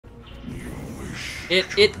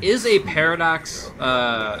It is a Paradox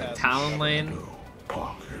Talon lane.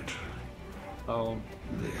 So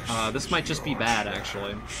this might just be bad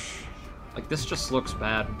actually. Like this just looks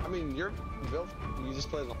bad. I mean, you're built. You just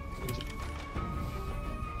play.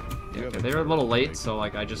 Yeah, okay, they're a little late, so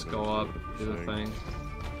like I just go up, do the thing.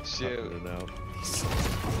 Shoot.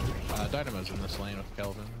 Dynamo's in this lane with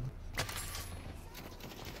Kelvin.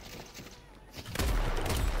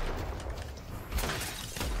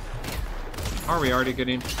 Are we already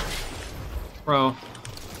getting? Bro.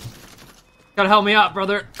 Gotta help me out,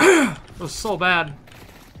 brother. It was so bad.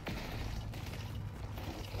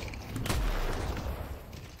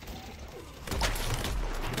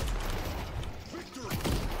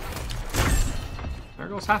 There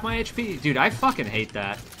goes half my HP. Dude, I fucking hate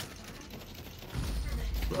that.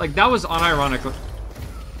 Like, that was unironically...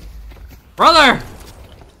 Brother!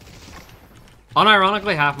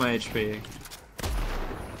 Unironically, half my HP.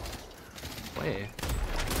 Wait.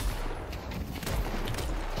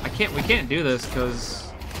 We can't do this,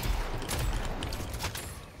 because...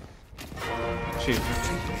 Shoot.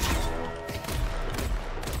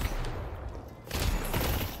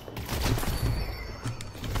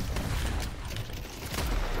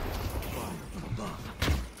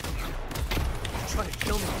 Try to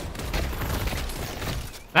kill me.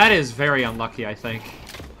 That is very unlucky, I think.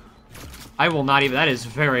 I will not even... That is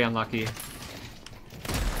very unlucky.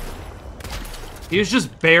 He was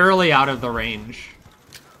just barely out of the range.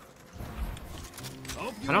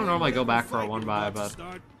 I don't normally go back for a 1-buy, but...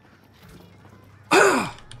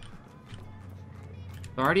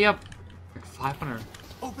 They're already up like 500.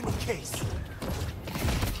 Open the case.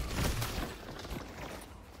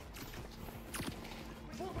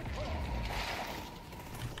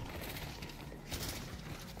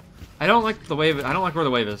 I don't like the wave. I don't like where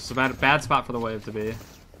the wave is. It's a bad spot for the wave to be.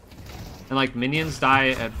 And like minions die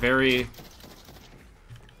at very...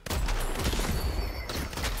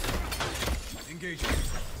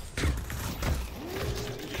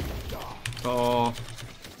 Oh.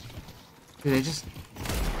 Dude, they just...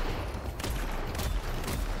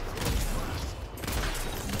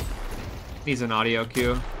 Needs an audio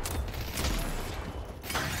cue.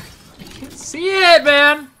 I can't see it,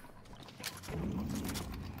 man!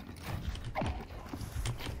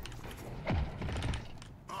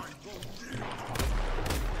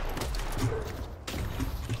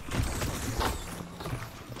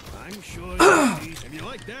 I'm sure if you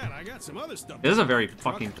like that, I got some other stuff. This is a very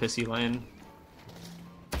fucking pissy lane.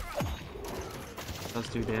 Does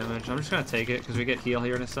do damage. I'm just gonna take it because we get heal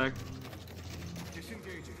here in a sec.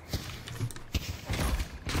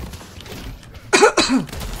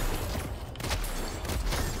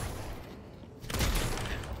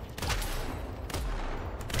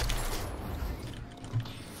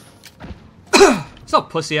 It's a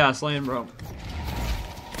pussy ass lane, bro.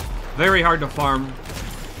 Very hard to farm.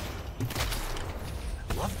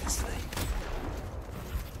 I love this thing.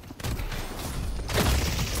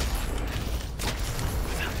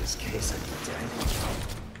 Without this case, I'd be dead.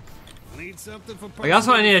 Need something for Like, that's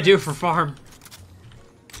what I need to do for farm.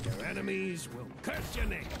 Your enemies will curse your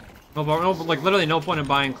name. No, like literally no point in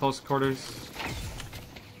buying close quarters.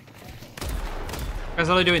 Guy's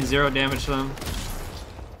literally doing 0 damage to them.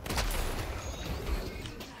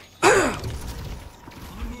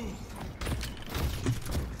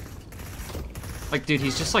 Like, dude,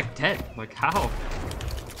 he's just like dead. Like, how?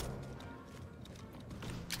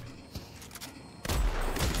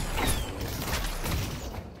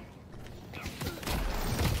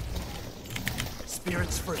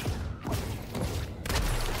 Spirit's free.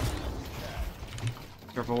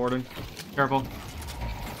 Careful, Warden. Careful.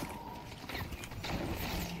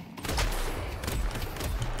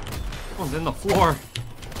 Someone's in the floor.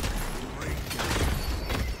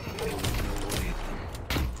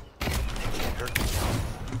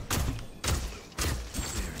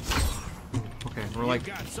 Okay, we're like...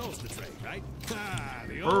 Got souls to trade, right?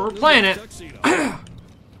 We're playing it.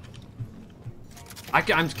 I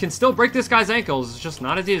can still break this guy's ankles. It's just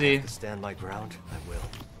not as easy. To stand my ground, I will.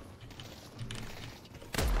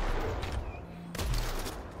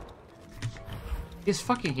 He's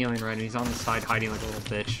fucking healing right, and he's on the side hiding like a little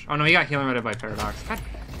bitch. Oh no, he got healing right by Paradox. God.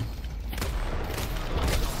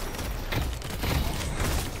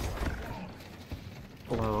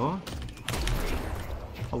 Hello?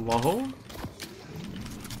 Hello?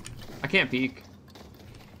 I can't peek.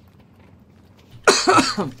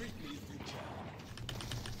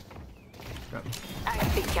 I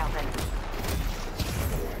speak Calvin.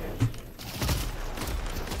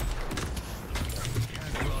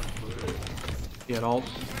 Get ult.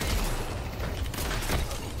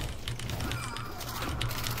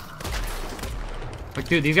 Like,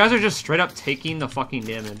 dude, these guys are just straight up taking the fucking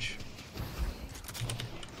damage.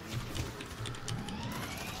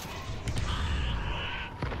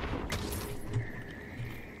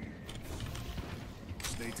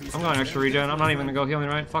 I'm going extra regen. I'm not even gonna go healing,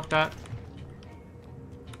 right? Fuck that.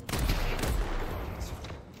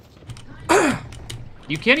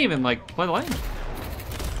 You can't even, like, play the lane.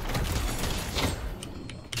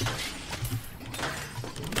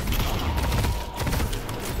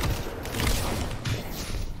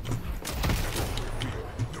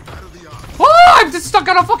 Oh, I'm just stuck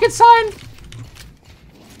on a fucking sign!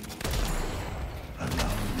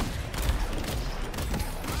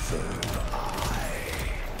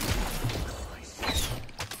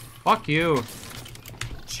 Fuck you.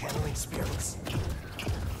 Channeling spirits.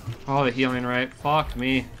 Oh, the healing, right? Fuck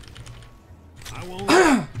me. I won't.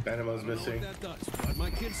 Dynamo's missing. That Dutch, but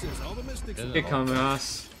my kid says all the mystics. Get coming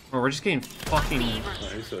us. Oh, we're just getting fucking. Oh,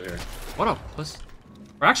 he's still here. What a puss.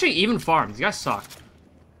 We're actually even farm. These guys suck.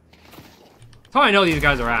 That's how I know these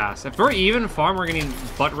guys are ass. If we're even farm, we're getting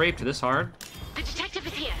butt raped this hard. The detective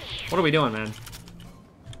is here. What are we doing, man?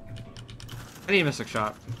 I need a mystic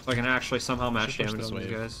shot so I can actually somehow match Should push damage this on these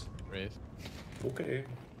wave. guys. Wraith. Okay.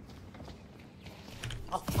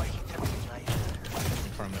 I'll fight every night.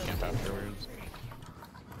 Farm the camp afterwards.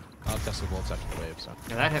 I'll test the bolts after the wave, so.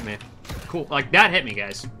 Yeah, that hit me. Cool. Like, that hit me,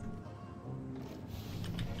 guys.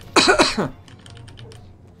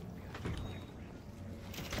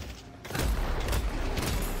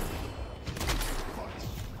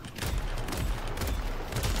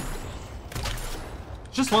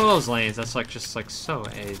 It's just one of those lanes that's like just like so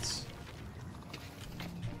AIDS.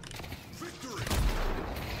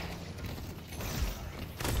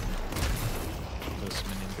 This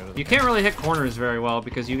minion go to the You can't really hit corners very well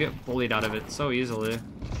because you get bullied out of it so easily.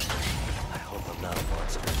 I hope I'm not a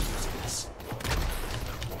monster using this.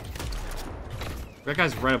 That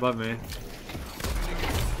guy's right above me.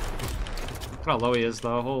 Look how low he is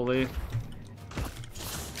though, holy.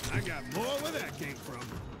 I got more where that came from.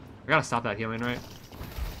 I gotta stop that healing, right?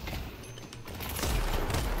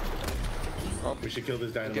 We should kill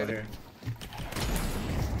this dynamo Get it. here.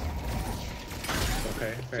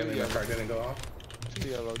 Okay, apparently my card didn't go off. Too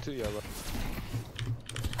yellow, too yellow.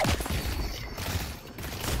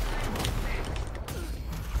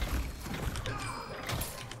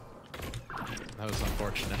 That was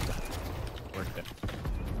unfortunate. Worked it.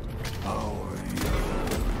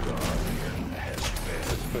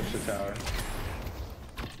 Let's push the tower.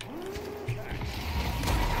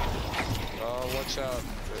 Oh, watch out.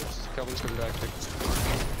 Kelvin's coming back.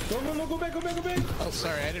 No, go back. Oh,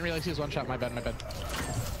 sorry, I didn't realize he was one shot. My bad.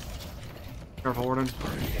 Careful, Warden.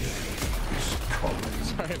 Sorry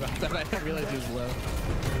about that. I didn't realize he was low.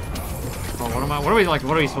 Oh, what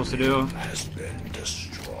are we supposed to do?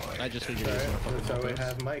 I just figured he was Alright, gonna that's how we fucking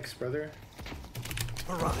have mics, brother.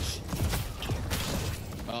 Barrage.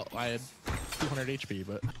 Well, I had 200 HP,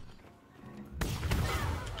 but.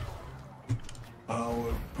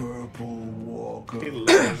 Our purple walker He is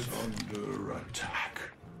lives. under attack.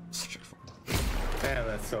 Such a Damn,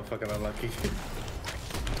 that's so fucking unlucky.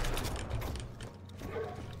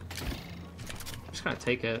 I'm just gonna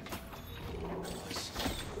take it.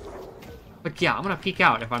 Like, yeah, I'm gonna peek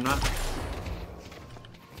out if I'm not.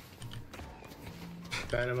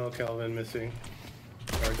 Dynamo Kelvin missing.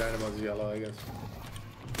 Or Dynamo's yellow, I guess.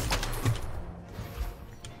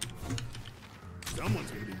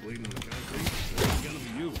 Someone's gonna be bleeding on the concrete. It's gonna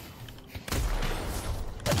be you.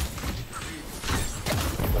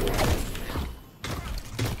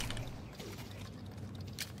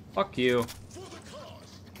 Fuck you.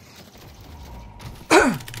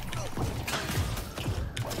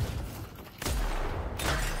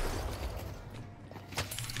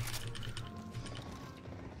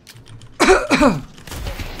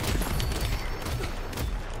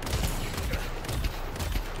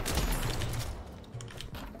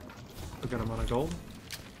 Good amount of gold.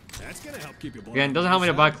 That's gonna help keep your blood. Again, it doesn't help me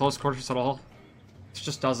to buy close quarters at all. It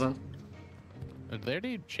just doesn't. Did they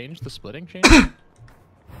already change the splitting chain?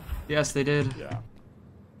 Yes, they did. Yeah.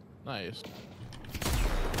 Nice.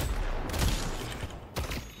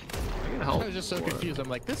 I'm gonna I help. was just so confused. I'm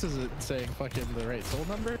like, this isn't saying fucking the right soul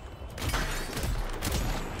number.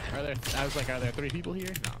 I was like, are there 3 people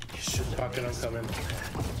here? No. Fucking, I'm coming.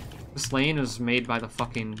 This lane is made by the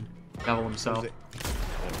fucking devil himself.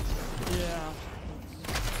 Yeah.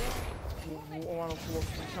 One of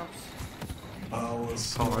the Our It's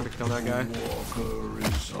so hard to kill that guy. walker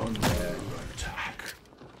is under attack.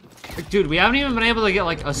 Like, dude, we haven't even been able to get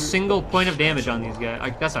like a single point of damage on these guys.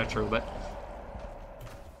 Like, that's not true, but.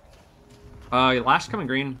 Lash coming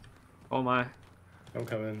green. Oh my. I'm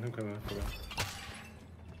coming.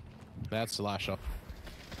 That's the last shot.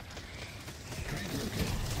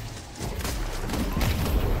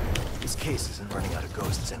 This case isn't running out of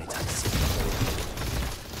ghosts anytime soon.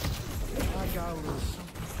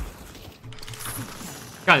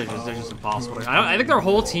 Guys, they're just impossible. I think their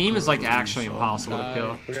whole team is like actually impossible to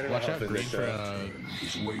kill. We're gonna Watch go out help in green this, for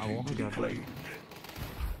He's waiting to be played.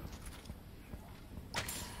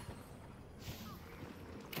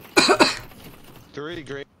 Three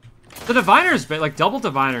great. The diviners, but like double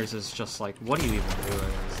diviners is just like, what are you even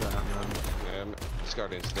doing? Is that, man? Yeah, this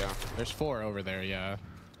Guardian's down. There's 4 over there, yeah.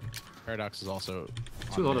 Paradox is also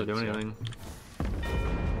Too on low to mid, do so- anything.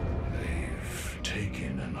 They've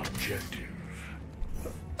taken an objective.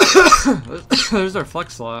 There's our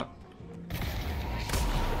flex slot.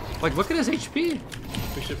 Like, look at his HP.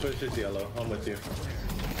 We should push this yellow. I'm with you.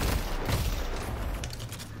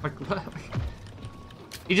 Like, what?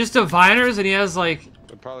 He just diviners and he has like,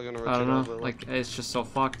 They're probably gonna I don't rotate know, over. like it's just so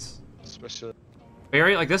fucked. Especially.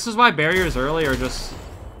 Barrier, like this is why barriers early are just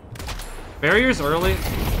barriers early.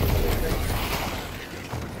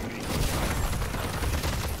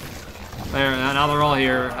 There, now they're all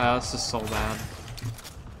here. This is so bad.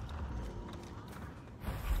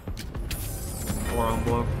 4 on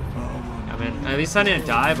blue. I mean, at least I didn't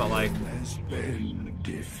die, but like, Has been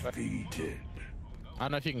defeated. I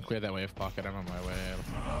don't know if you can clear that wave pocket. I'm on my way.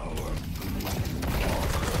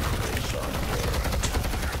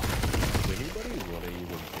 Does anybody want to even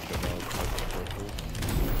think about purple?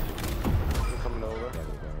 They're coming over.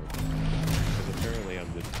 Because apparently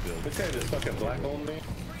I'm just built. This guy just fucking black on me.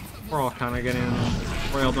 we're all kind of getting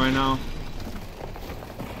railed right now.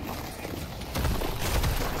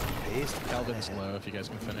 Calvin's low if you guys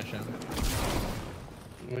can finish him.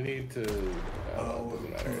 We need to. Our Doesn't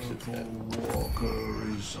matter. It's just purple dead. walker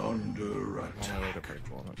is under On my way attack. to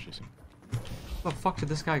purple. I'm not chasing. Where the fuck did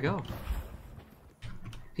this guy go?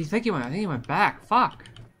 I think he went back. Fuck.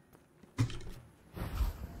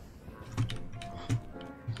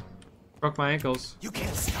 Broke my ankles. You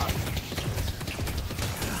can't stop me.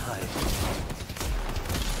 Hide.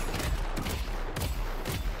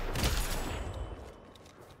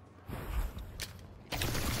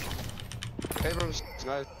 Abrams,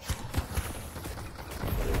 nice.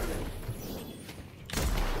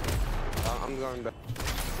 I'm going back.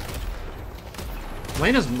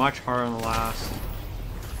 Lane is much harder than the last.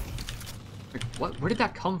 Like, what? Where did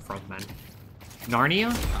that come from, man?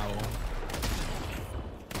 Narnia? Ow.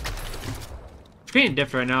 It's getting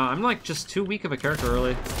diffed right now. I'm like just too weak of a character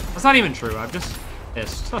early. That's not even true. I'm just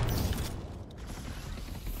pissed.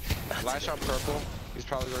 Last shot purple. He's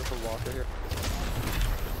probably going for Walker here.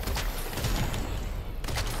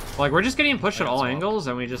 Like we're just getting pushed at I got all some. angles,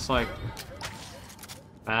 and we just like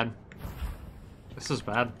bad. This is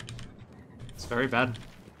bad. It's very bad.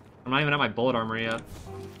 I'm not even at my bullet armor yet.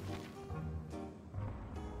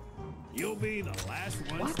 You'll be the last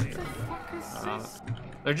one What the standing. fuck is this?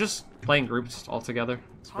 They're just playing groups all together.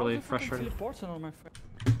 It's How really the fucking frustrating. teleporter on my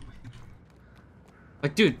friend?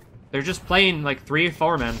 Like, dude, they're just playing like 3 or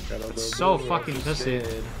 4 men. Gotta It's go so blue, fucking it's pissy.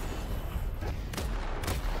 dead.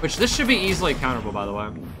 Which this should be easily counterable, by the way.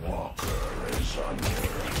 Walker is under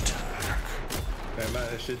attack. That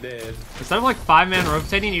man, that shit dead. Instead of like 5-man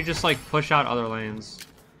rotating, you just like push out other lanes.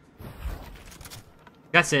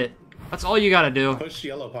 That's it. That's all you gotta do. Push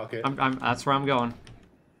yellow pocket. That's where I'm going.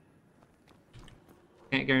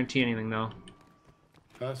 Can't guarantee anything though.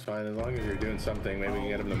 That's fine. As long as you're doing something, maybe we can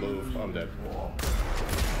get him to move. Oh, I'm dead.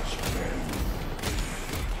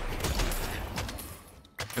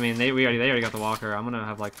 I mean, they already got the walker. I'm gonna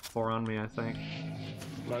have like 4 on me, I think.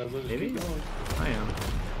 Might as well just Maybe? keep going. I am.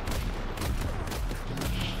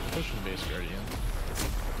 Pushing base guardian.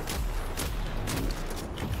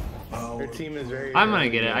 Their team is very. I'm gonna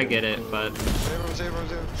get it. I get it, but Abrams,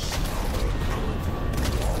 Abrams, Abrams.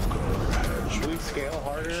 We scale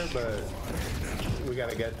harder, but we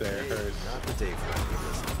gotta get there first. Not the day for any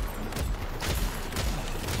of this.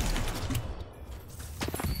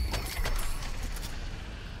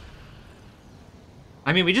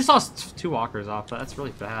 I mean, we just lost 2 walkers off. That's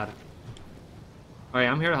really bad. All right,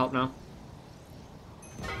 I'm here to help now.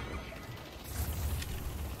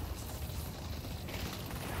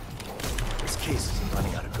 This case isn't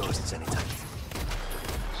running out of ghosts anytime.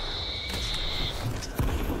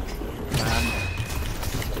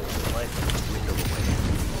 Life is window away.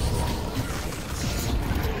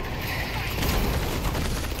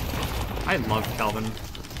 I love Kelvin.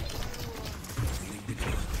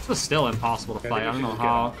 This is still impossible to I fight. think I we don't should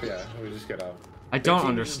know just get how. off. Yeah, we just get off. I Their don't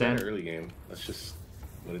team is better understand. Early game. That's just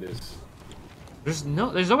what it is. There's no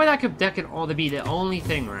way that can all be the only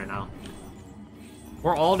thing right now.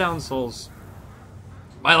 We're all down souls.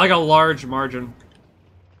 By like a large margin.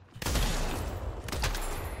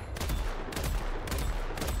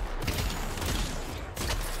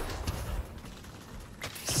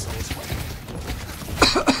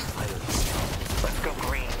 Let's go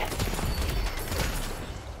green.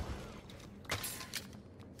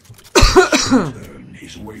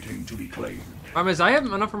 He's waiting to be claimed. Problem is, I have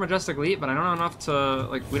enough for Majestic Leap, but I don't have enough to,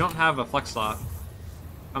 like, we don't have a flex slot.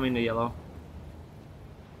 Coming to yellow.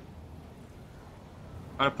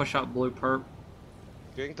 Try to push out blue perp.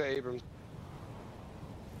 Getting to Abrams.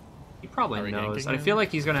 He probably Are we knows. ganking I him? feel like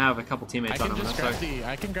he's gonna have a couple I teammates on can him. just That's grab like, the.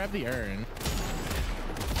 I can grab the urn.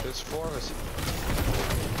 There's 4 of us.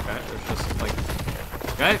 okay, there's just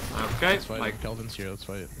like, okay, okay, Let's fight. like Kelvin's here. Let's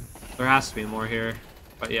fight. there has to be more here,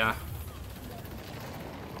 but yeah.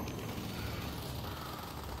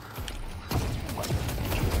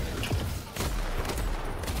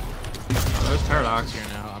 Oh, there's Paradox. Here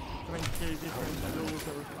now.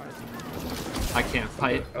 I can't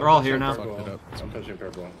fight. They're all here now. Purple. Fucked it up. I'm pushing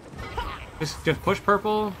purple. Just push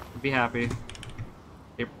purple. Be happy.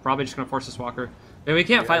 They're probably just gonna force this walker. Yeah, we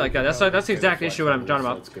can't fight like that. That's the exact issue what I'm talking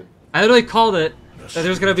about. That's good. I literally called it that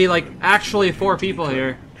there's gonna be like actually 4 people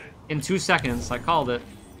here in 2 seconds. I called it.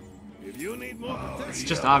 If you need more protection, It's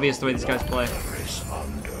just obvious the way these guys play.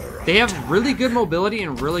 They have really good mobility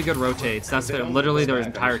and really good rotates. That's literally their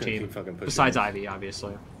entire team. Besides Ivy,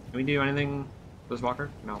 obviously. Can we do anything with this walker?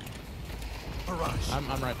 No.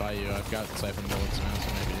 I'm right by you. I've got siphon bullets now,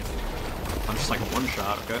 so maybe. I'm just like one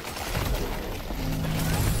shot, okay?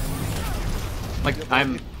 Like,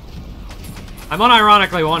 I'm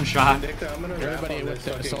unironically one shot. Vindicta, I'm gonna wrap Everybody on with this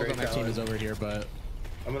the fucking assault great on my team talent. is over here, but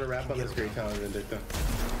I'm gonna wrap on this great talent, Vindicta.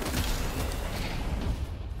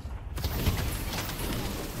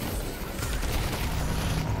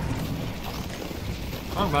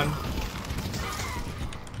 Come on, bud.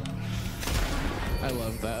 I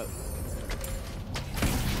love that.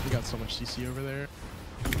 We got so much CC over there.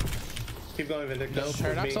 Keep going, Vindicta. No, With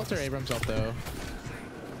Paradox me. ult or Abrams ult though.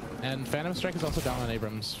 And Phantom Strike is also down on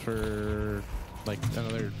Abrams for like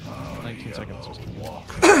another 19 seconds or something.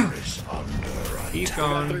 Keep We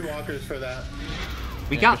got 3 going. walkers for that.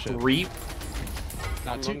 We Yeah, got push it. 3.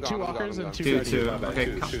 Nah, I'm two gone, I'm walkers gone, and I'm 2 gone. 2, Freddy. 2. Okay,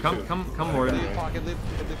 Two, come two. Morgan. Leave pocket, leave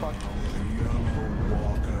pocket.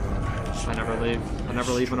 I never leave. I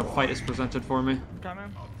never leave when a fight is presented for me.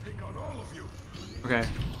 Coming. Okay.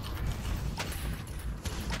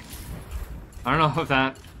 I don't know if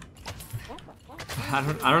that. I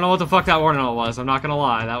don't know what the fuck that warning was. I'm not gonna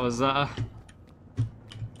lie. That was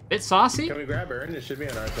bit saucy. Can we grab Urn? It should be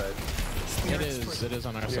on our side. It is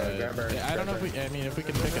on our side. grab her, Yeah, I don't know grab if we, I mean, if we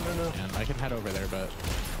can pick it, and I can head over there, but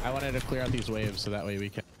I wanted to clear out these waves so that way we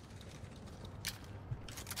can.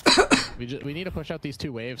 We need to push out these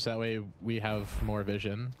 2 waves so that way we have more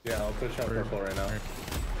vision. Yeah, I'll push out purple right now.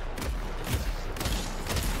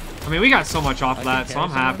 I mean, we got so much off I that, can so I'm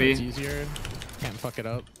carry someone, happy. It's easier. Can't fuck it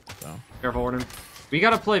up. So Careful, Warden. We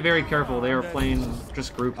gotta play very careful. They are playing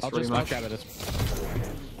just groups I'll pretty just much. grab it.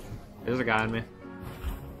 There's a guy on me.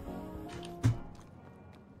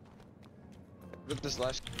 Rip this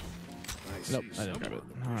last. Nope, I didn't grab it.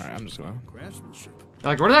 All right, I'm just gonna. craftsmanship.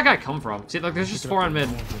 Like, where did that guy come from? See, like, there's just 4 on mid.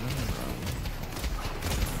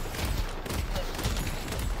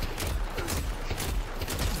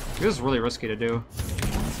 This is really risky to do.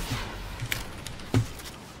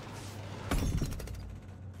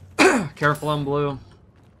 Careful on blue.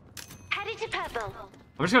 Headed to purple.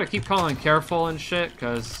 I'm just gonna keep calling careful and shit,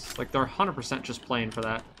 cause like they're 100% just playing for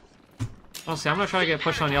that. Honestly, I'm gonna try to get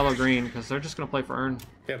pushed on yellow green, cause they're just gonna play for Urn.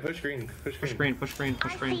 Yeah, push green. Push Push green. green, push green,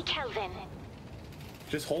 push I see green. Kelvin.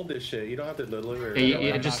 Just hold this shit. You don't have to deliver. Yeah, that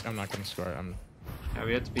yeah, way. just- I'm not gonna score. I'm Yeah,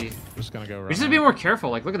 we have to be. just gonna go. We just have to be more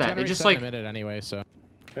careful. Like, look at that. They just like. a minute anyway, so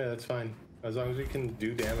Yeah, that's fine. As long as we can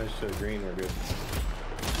do damage to the green, we're good.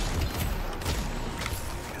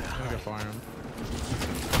 I'm gonna go farm.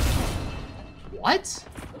 What?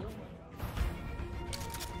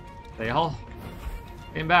 They all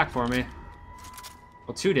came back for me.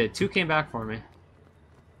 Well, 2 did. 2 came back for me.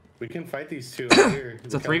 We can fight these 2 over here.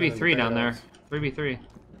 It's a 3v3 down there. 3v3.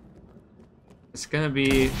 It's gonna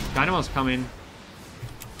be. Dynamo's coming.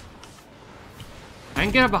 I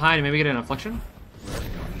can get up behind and maybe get an affliction.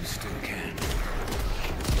 You still can.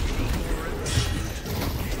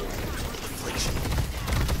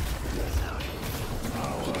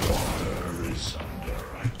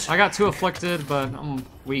 I got 2 afflicted, but I'm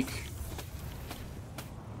weak.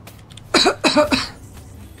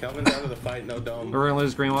 Kelvin's out of the fight, no dome. We're gonna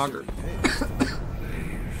lose Green Walker.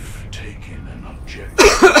 Taking an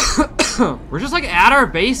objective. We're just like at our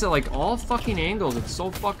base at like all fucking angles. It's so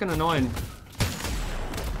fucking annoying.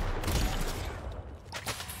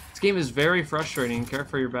 game is very frustrating. Care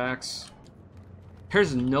for your backs.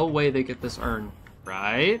 There's no way they get this urn,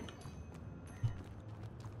 right?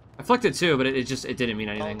 I flicked it too, but it didn't mean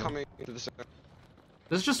anything. Coming into the center.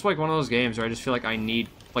 This is just like one of those games where I just feel like I need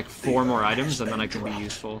like 4 more items and then I can be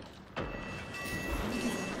useful.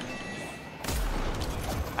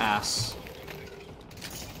 Ass.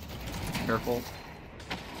 Careful.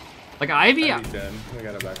 Like Ivy. Ivy's dead. We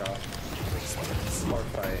gotta back off. More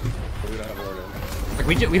fight. But we don't have Warden. Like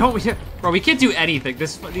bro, we can't do anything.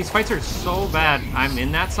 These fights are so bad. I'm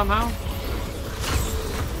in that somehow.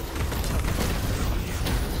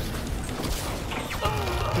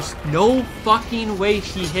 There's no fucking way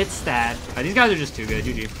he hits that. These guys are just too good.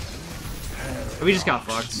 GG. We just got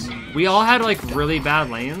fucked. We all had like really bad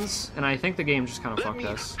lanes, and I think the game just kind of fucked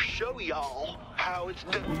us. Show y'all how it's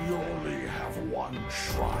done. We only have one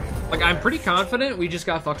shrine. Like I'm pretty confident we just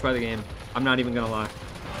got fucked by the game. I'm not even gonna lie.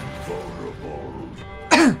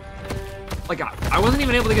 Like I wasn't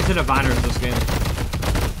even able to get to Diviners this game.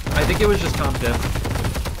 I think it was just comp diff.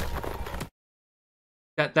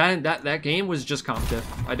 That game was just comp diff.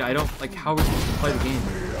 I don't like how we're supposed to play the game.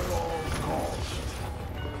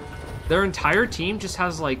 Their entire team just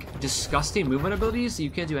has like disgusting movement abilities that you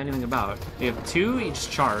can't do anything about. They have 2 each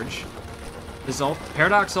charge. His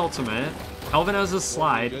Paradox ultimate. Kelvin has his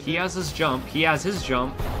slide. He has his jump. He has his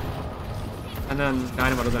jump. And then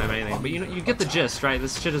Dynamo doesn't have anything. But you get the gist, right?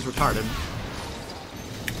 This shit is retarded.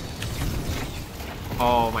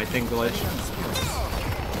 Oh, my thing glitched.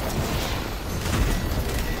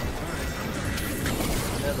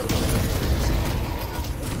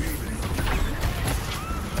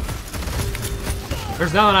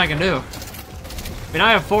 There's nothing I can do. I mean,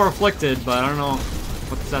 I have 4 afflicted, but I don't know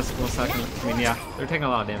what's that gonna. I mean, yeah, they're taking a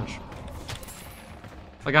lot of damage.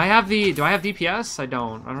 Like, I have the. Do I have DPS? I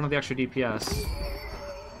don't. I don't have the extra DPS.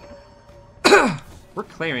 We're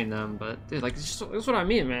clearing them, but dude, like, this is what I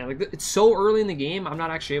mean, man. Like, it's so early in the game, I'm not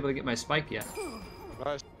actually able to get my spike yet.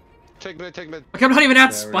 Nice. Take mid, take mid. Like, I'm not even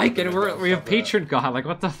at spike, and we have Patron God. Like,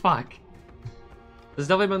 what the fuck? This has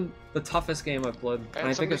definitely been the toughest game I've played, and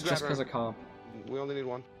I think it's just because of comp. We only need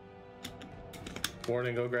 1.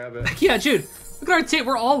 Warning, go grab it. Yeah, dude. Look at our team.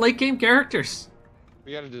 We're all late game characters.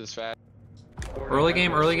 We gotta do this fast. Early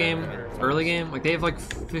game. Like, they have like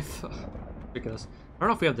 5. Ridiculous. I don't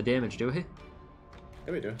know if we have the damage, do we?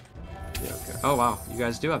 Yeah, we do. Yeah, okay. Oh, wow. You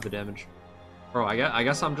guys do have the damage. Bro, I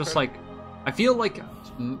guess I'm just like... I feel like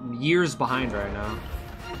years behind right now.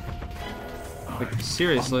 Like,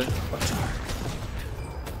 seriously.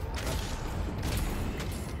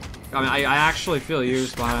 I mean, I actually feel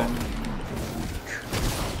years behind.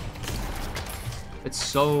 It's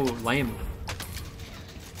so lame.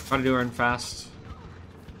 Try to do her in fast.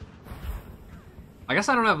 I guess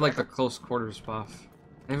I don't have like the close quarters buff.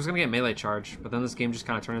 I was gonna get melee charge, but then this game just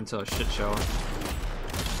kind of turned into a shit show.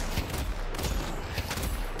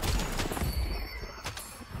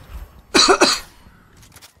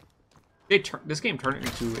 This game turned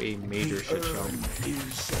into a major shit show.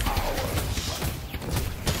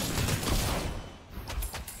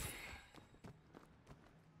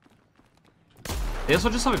 They also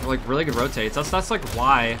just have like really good rotates. That's like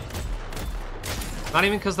why. Not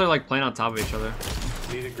even because they're like playing on top of each other.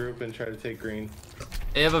 Need a group and try to take green.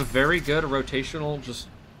 They have a very good rotational, just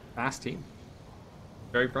fast team.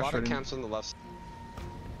 Very frustrating. A lot of camps on the left.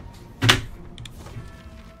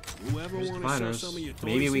 Whoever wants to sell some of your toys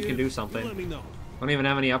Maybe we here, can do something. let me know. I don't even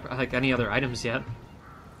have any any other items yet.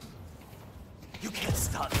 You can't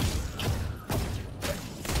stop me.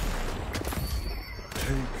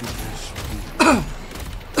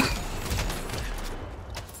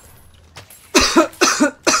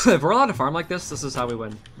 If we're allowed to farm like this is how we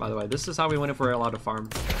win. By the way, this is how we win if we're allowed to farm.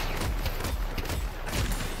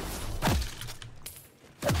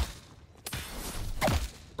 If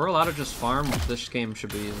we're allowed to just farm, this game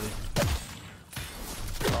should be easy.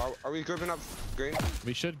 Are we grouping up green?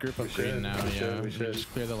 We should group up green now, yeah. We should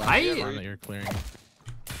just clear the last one that you're clearing.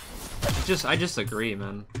 I just agree,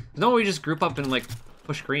 man. No, we just group up and like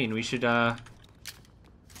push green. We should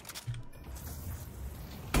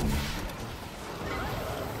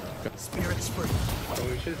Spirits for Oh,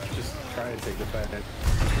 we should just try and take the fight. We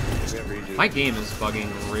have redo. My game is bugging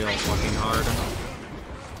real fucking hard.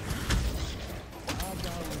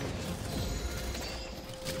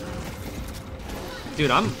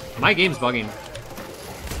 Dude, my game's bugging.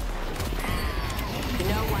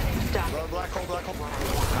 No one is stopping. Black hole.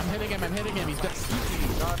 I'm hitting him, he's dead.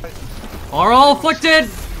 Are all afflicted!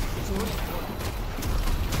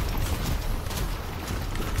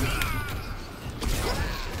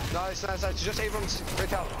 Nice. Just Abrams.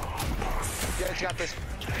 Great out. Yeah, it's got this.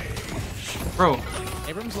 Bro,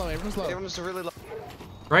 Abrams low, Abrams low. Abrams is really low.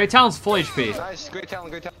 Great Talon's full HP. Nice, great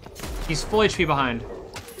talent, great talent. He's full HP behind.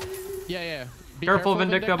 Yeah, yeah. Be Careful,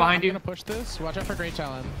 Vindicta behind you. I'm gonna push this. Watch out for Great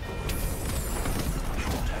Talon.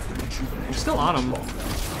 I'm still on him.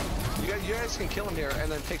 You guys can kill him here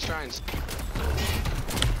and then take shrines.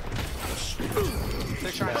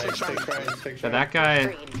 Take shrines, take shrines. Yeah, that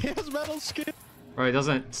guy, He has metal skin. bro, he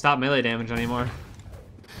doesn't stop melee damage anymore.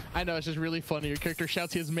 I know, it's just really funny. Your character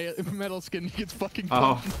shouts he has metal skin, he gets fucking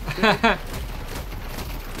Oh. pumped.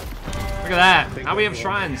 Look at that. Now we have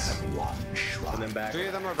shrines. And then back. 3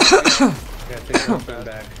 of them are back. Yeah, take one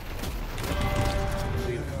back.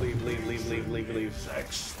 Leave.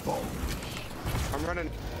 I'm running.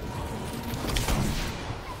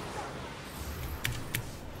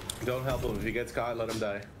 Don't help him. If he gets caught, let him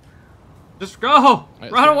die. Just go!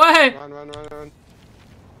 Right, Run so- away! Run.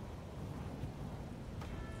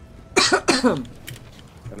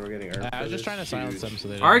 And we're getting earned. I was just trying to silence them so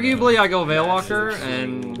they don't. Arguably, I go Veilwalker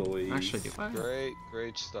and actually do I?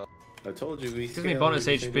 Great stuff. I told you we Gives me bonus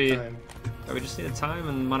HP. Yeah, we just needed time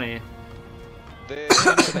and money. They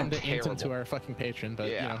them to answer to our fucking patron, but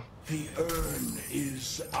Yeah. you know. The urn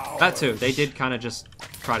is ours. That too. They did kind of just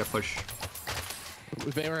try to push.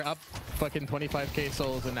 They were up fucking 25k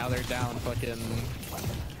souls and now they're down fucking.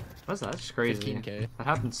 What's that? That's just crazy. 15K. That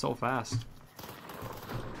happened so fast.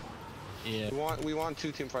 Yeah. we won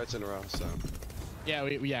 2 team fights in a row, so. Yeah,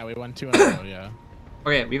 we won 2 in a row, yeah.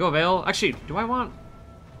 Okay, we go Veil. Actually, do I want?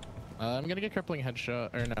 I'm gonna get crippling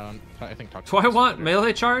headshot, or no, I think talk. Do I want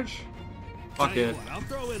melee charge? Fuck Tell you it. what, I'll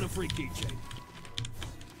throw in a free keychain.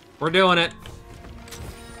 We're doing it.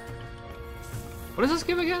 What does this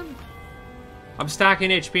give again? I'm stacking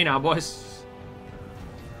HP now, boys.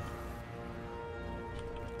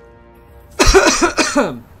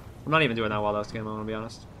 I'm not even doing that well this game, I'm gonna be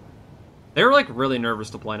honest. They were like really nervous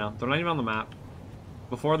to play now. They're not even on the map.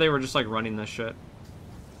 Before they were just like running this shit.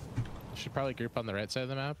 Should probably group on the right side of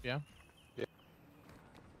the map, yeah?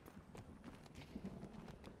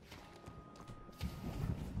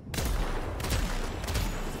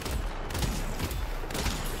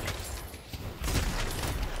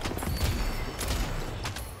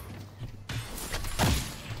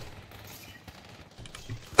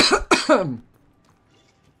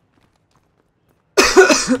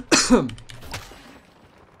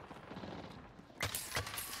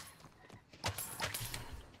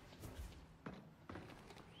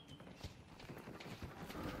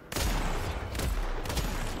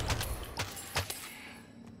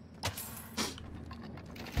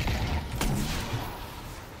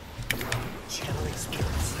 Channeling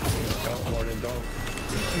spirits. Don't, Warden, don't.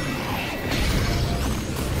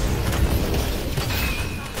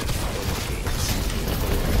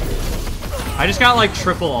 I just got like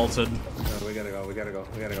triple ulted. No, we gotta go.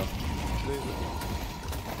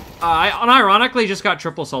 I unironically just got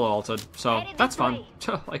triple solo ulted, so that's fun.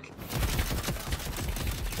 Like,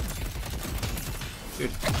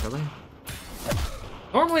 dude, really?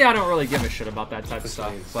 Normally I don't really give a shit about that type of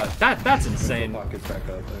stuff, but that's insane. Pockets back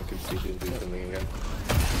up. I can see you do something again.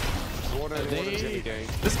 Warden's gonna be gang.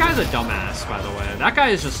 This guy's a dumbass, by the way. That guy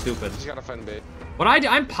is just stupid. He's got a friend bait. What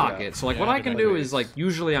I'm pocket, so like Yeah, what I can do base. is like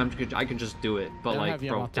usually I can just do it, but They don't like have bro,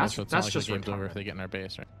 Yamato, that's so it's not like just the game's over if retarded. they get in our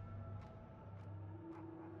base, right?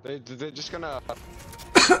 They're just gonna.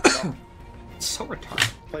 It's so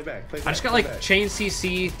retarded. Play back. I just got like chain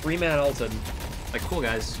CC, 3-man ulted. Like cool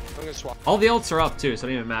guys. I'm gonna swap. All the ults are up too, so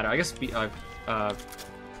it doesn't even matter. I guess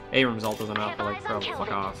Abrams ult isn't up, but like bro,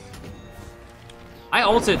 fuck off. I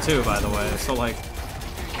ulted too, by the way, so like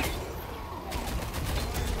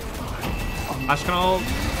Ash can ult.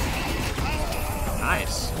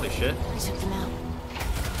 Nice. Holy shit.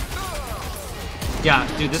 Yeah,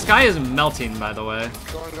 dude, this guy is melting, by the way.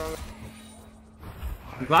 Going.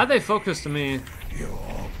 I'm glad they focused on me.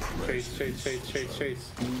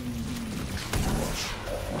 Chase.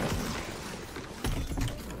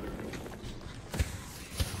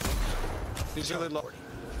 He's really low.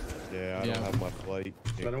 Yeah, I Yeah. don't have much light.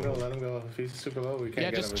 Let him go. If he's super low, we can't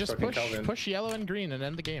Yeah, get him. just It's fucking Kelvin. push yellow and green and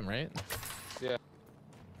end the game, right? Yeah.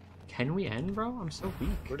 Can we end, bro? I'm so weak.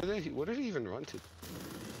 Where did he even run to?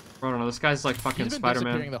 Bro, I don't know. This guy's like fucking He's been disappearing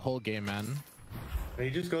Spider-Man. the whole game, man. And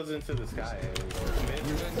he just goes into the sky.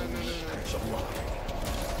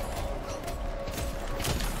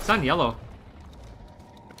 It's on yellow.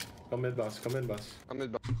 Come in, boss. I'm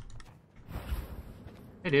in.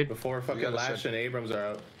 Hey, dude. Before We fucking gotta Lash set- and Abrams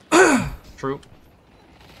are out. True.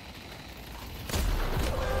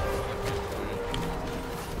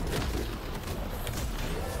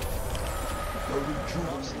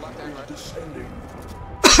 Left and right. Descending.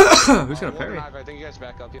 Who's gonna Warden parry? Hive, I think you guys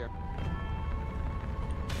back up here.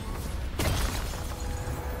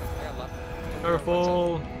 got left.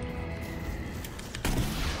 Careful.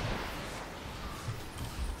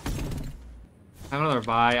 I have another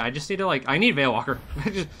buy. I just need to like. I need Veilwalker.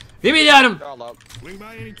 Just give me the item. They're all up. Swing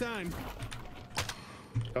by anytime.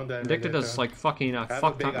 Don't die. Addicted does like fucking a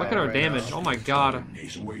fuck big ton. Look at item our right damage. now. Oh my god.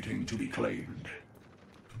 Is waiting to be claimed.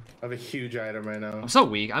 I have a huge item right now. I'm so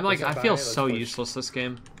weak. I'm like. Let's I feel buy, let's so push. useless this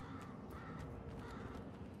game.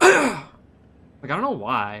 Like I don't know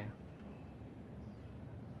why.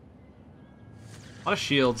 A lot of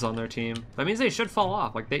shields on their team. That means they should fall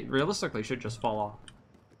off. Like they realistically should just fall off.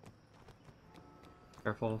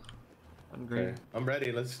 Careful. Green. Okay, I'm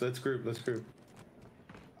ready. Let's group. Let's group.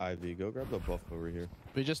 Ivy, go grab the buff over here.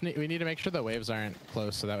 We need to make sure the waves aren't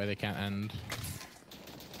close so that way they can't end.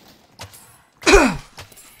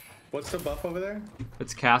 What's the buff over there?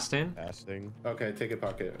 It's casting. Casting. Okay, take a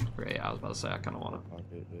pocket. Great. I was about to say I kind of want it.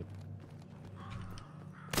 Pocket it.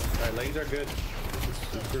 All right, lanes are good.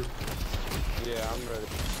 Let's group. Yeah, I'm ready.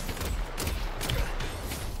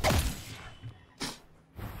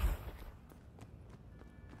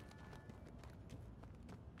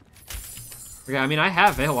 Okay, I mean I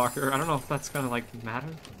have Veilwalker. I don't know if that's gonna like matter.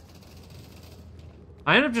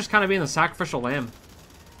 I end up just kind of being the sacrificial lamb.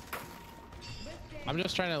 I'm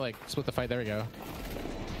just trying to like split the fight. There we go.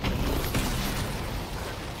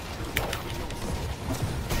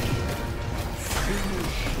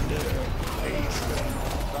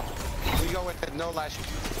 We go with no lash.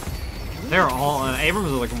 They're all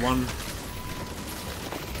Abrams is like one.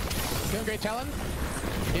 Doing great, Talon.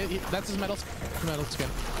 That's his metal skin.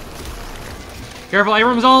 Careful,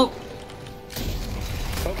 Abrams ult.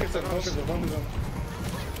 Focus on.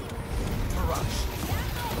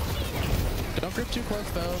 Don't group too close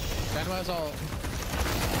though. Dynamo all.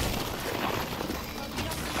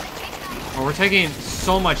 Oh, we're taking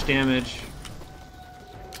so much damage.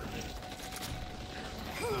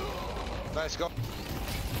 Nice, go.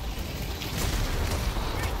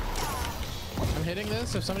 I'm hitting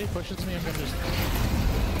this. If somebody pushes me, I'm gonna just.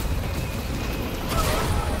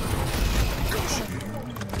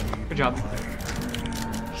 Good job.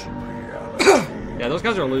 Yeah, those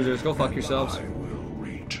guys are losers. Go fuck yourselves.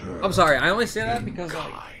 I'm sorry. I only say that because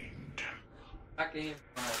like that game.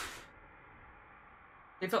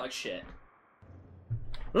 It felt like shit.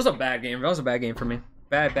 It was a bad game. That was a bad game for me.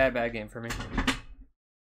 Bad game for me.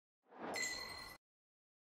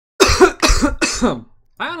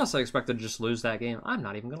 I honestly expected to just lose that game. I'm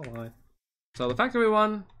not even gonna lie. So the fact that we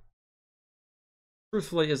won,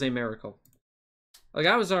 truthfully, is a miracle. Like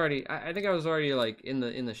I was already, I think I was already like in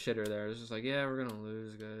the shitter there. It's just like, yeah, we're gonna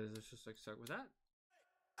lose, guys. It's just like stuck with that.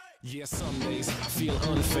 Yeah, some days I feel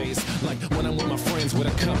unfazed, like when I'm with my friends with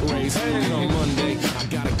a cup raised. And on Monday, I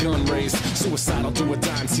got a gun raised. Suicidal, do or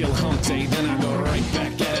die until hump day. Then I go right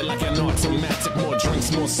back at it like an automatic. More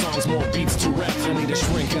drinks, more songs, more beats to rap. I need a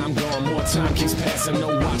shrink, I'm gone. More time keeps passing.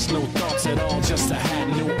 No watch, no thoughts at all. Just a hat,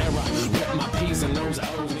 new